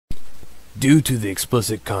Due to the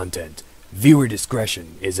explicit content, viewer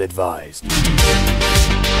discretion is advised. Hey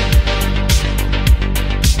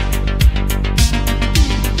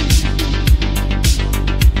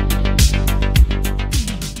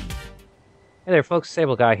there folks,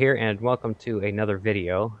 Sable Guy here, and welcome to another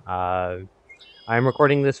video. I'm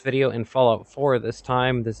recording this video in Fallout 4 this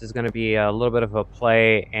time. This is going to be a little bit of a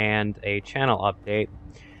play and a channel update.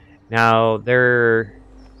 Now,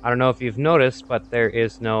 I don't know if you've noticed, but there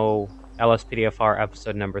is no LSPDFR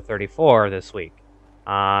episode number 34 this week.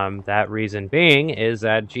 That reason being is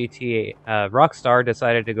that Rockstar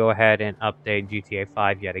decided to go ahead and update GTA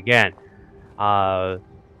 5 yet again.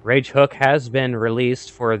 Rage Hook has been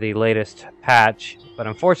released for the latest patch, but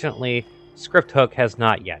unfortunately, Script Hook has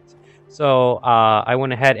not yet. So I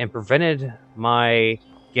went ahead and prevented my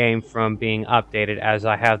game from being updated as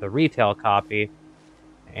I have the retail copy.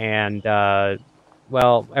 And,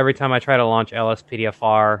 well, every time I try to launch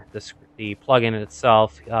LSPDFR, the plugin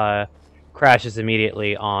itself crashes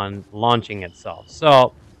immediately on launching itself.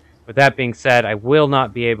 So, with that being said, I will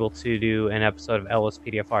not be able to do an episode of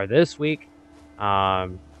LSPDFR this week. Yeah,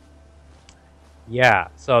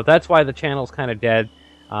 so that's why the channel's kind of dead.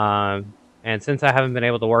 And since I haven't been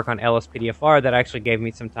able to work on LSPDFR, that actually gave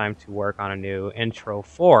me some time to work on a new intro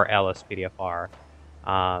for LSPDFR.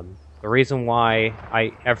 The reason why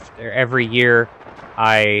every year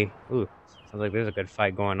ooh, sounds like there's a good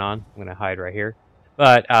fight going on. I'm gonna hide right here.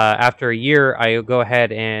 But after a year, I go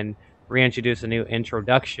ahead and reintroduce a new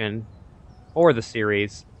introduction for the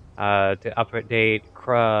series to update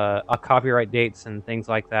copyright dates and things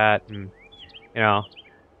like that. And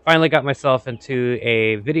finally got myself into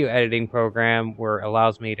a video editing program where it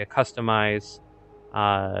allows me to customize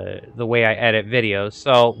the way I edit videos.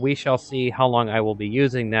 So we shall see how long I will be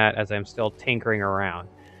using that as I'm still tinkering around.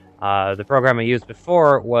 The program I used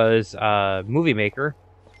before was Movie Maker,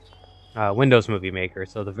 Windows Movie Maker.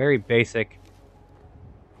 So the very basic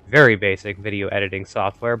video editing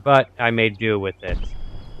software, but I made do with it.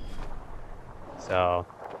 So,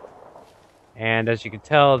 and as you can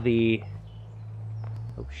tell, oh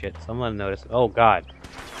shit, someone noticed. Oh god.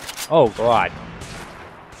 Oh god.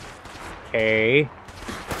 Okay.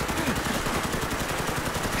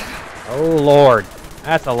 Oh lord.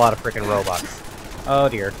 That's a lot of freaking robots. Oh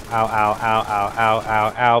dear. Ow, ow, ow, ow, ow,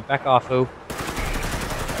 ow, ow. Back off, who?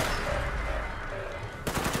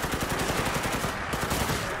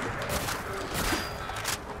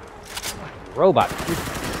 Robot.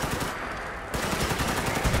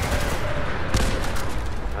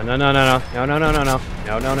 No, no, no, no, no, no, no, no, no,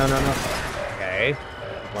 no, no, no, no, no. Okay,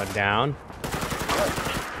 one down.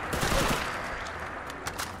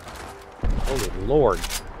 Holy lord.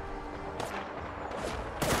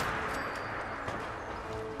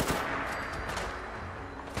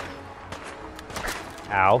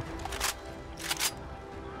 Ow.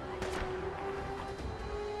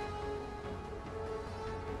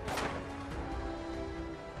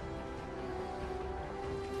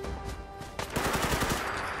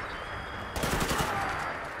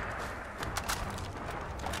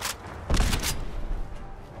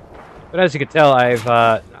 But as you can tell, I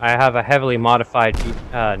have a heavily modified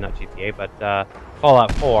not GTA, but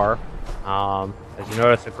Fallout 4. As you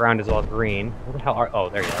notice, the ground is all green. Where the hell are? Oh,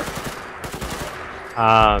 there you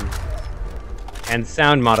are. And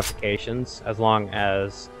sound modifications, as long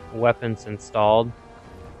as weapons installed.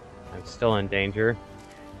 I'm still in danger.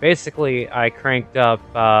 Basically, I cranked up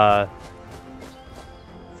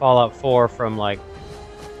Fallout 4 from like,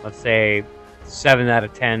 let's say, 7 out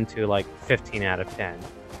of 10 to like 15 out of 10.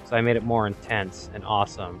 So I made it more intense and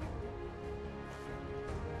awesome.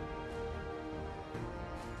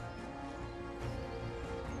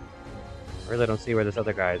 I really don't see where this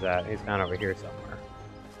other guy is at. He's down over here somewhere.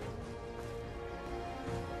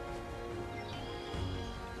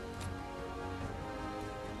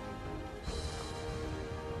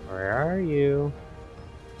 Where are you?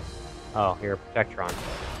 Oh, you're a Protectron.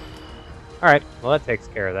 Alright, well that takes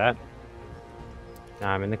care of that. Now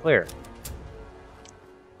I'm in the clear.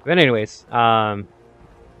 But anyways, the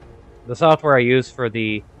software I use for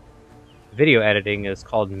the video editing is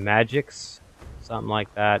called Magix, something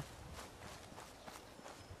like that.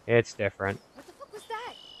 It's different. What the fuck was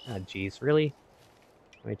that? Ah, jeez, really?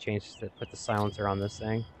 Let me put the silencer on this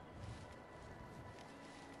thing.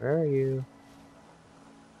 Where are you?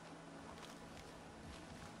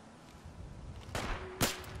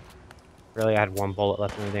 Really, I had one bullet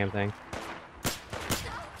left in the damn thing.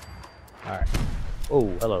 Alright. Oh,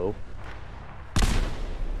 hello.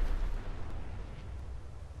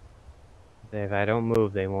 If I don't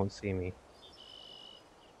move, they won't see me.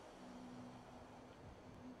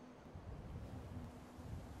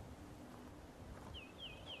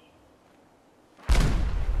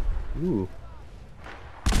 Ooh.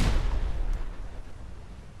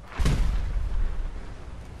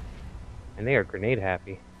 And they are grenade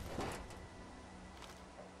happy.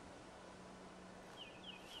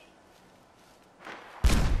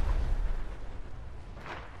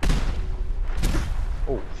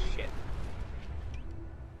 Oh, shit.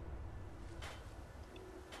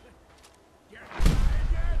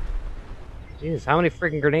 Jeez, how many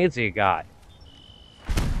freaking grenades do you got?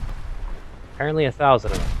 Apparently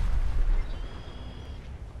 1,000 of them.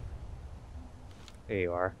 There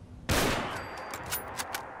you are.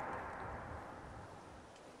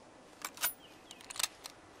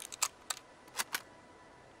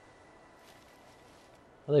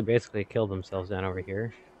 Well, they basically killed themselves down over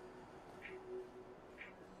here.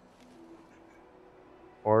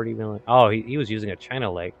 40 million. Oh, he was using a China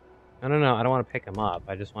Lake. No, I don't want to pick him up.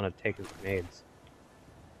 I just want to take his grenades.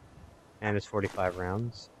 And his 45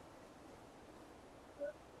 rounds.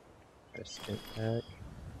 Got a stint pack.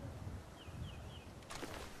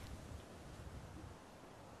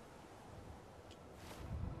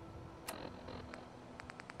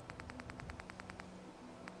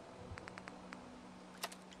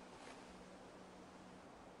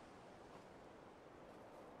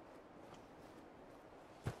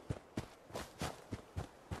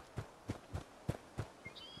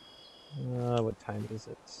 What time is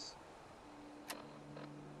it?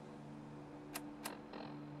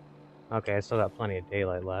 Okay, I still got plenty of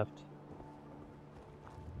daylight left.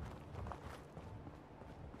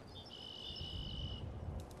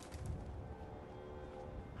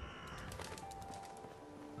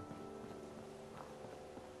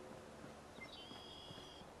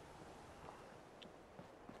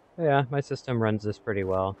 Yeah, my system runs this pretty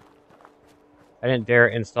well. I didn't dare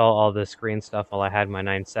install all this green stuff while I had my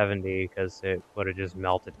 970 because it would have just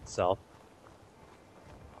melted itself.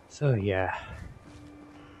 So yeah.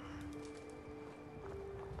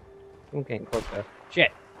 I'm getting close to...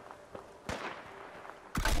 Shit!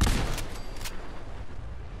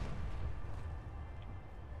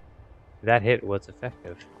 That hit was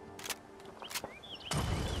effective.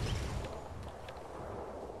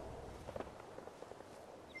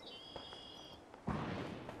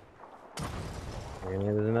 And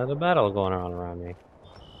there's another battle going on around me.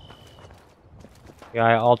 Yeah,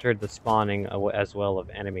 I altered the spawning as well of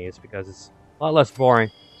enemies because it's a lot less boring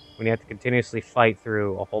when you have to continuously fight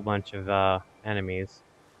through a whole bunch of enemies.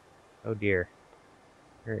 Oh dear.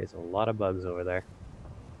 There is a lot of bugs over there.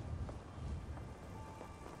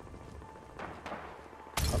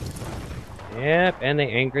 Yep, and they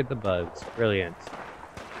angered the bugs. Brilliant.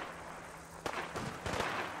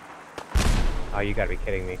 Oh, you gotta be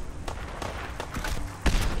kidding me.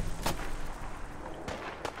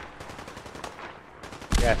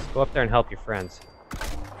 Yes, go up there and help your friends.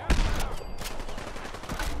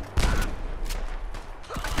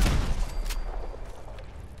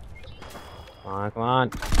 Come on, come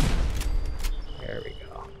on. There we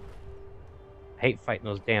go. I hate fighting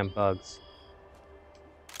those damn bugs.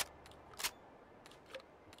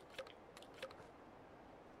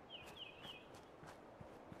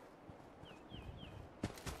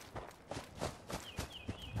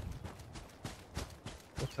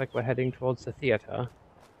 Looks like we're heading towards the theater.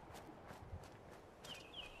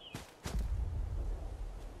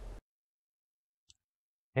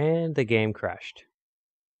 And the game crashed.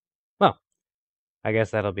 Well, I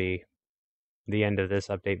guess that'll be the end of this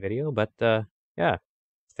update video, but yeah.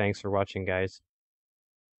 Thanks for watching, guys.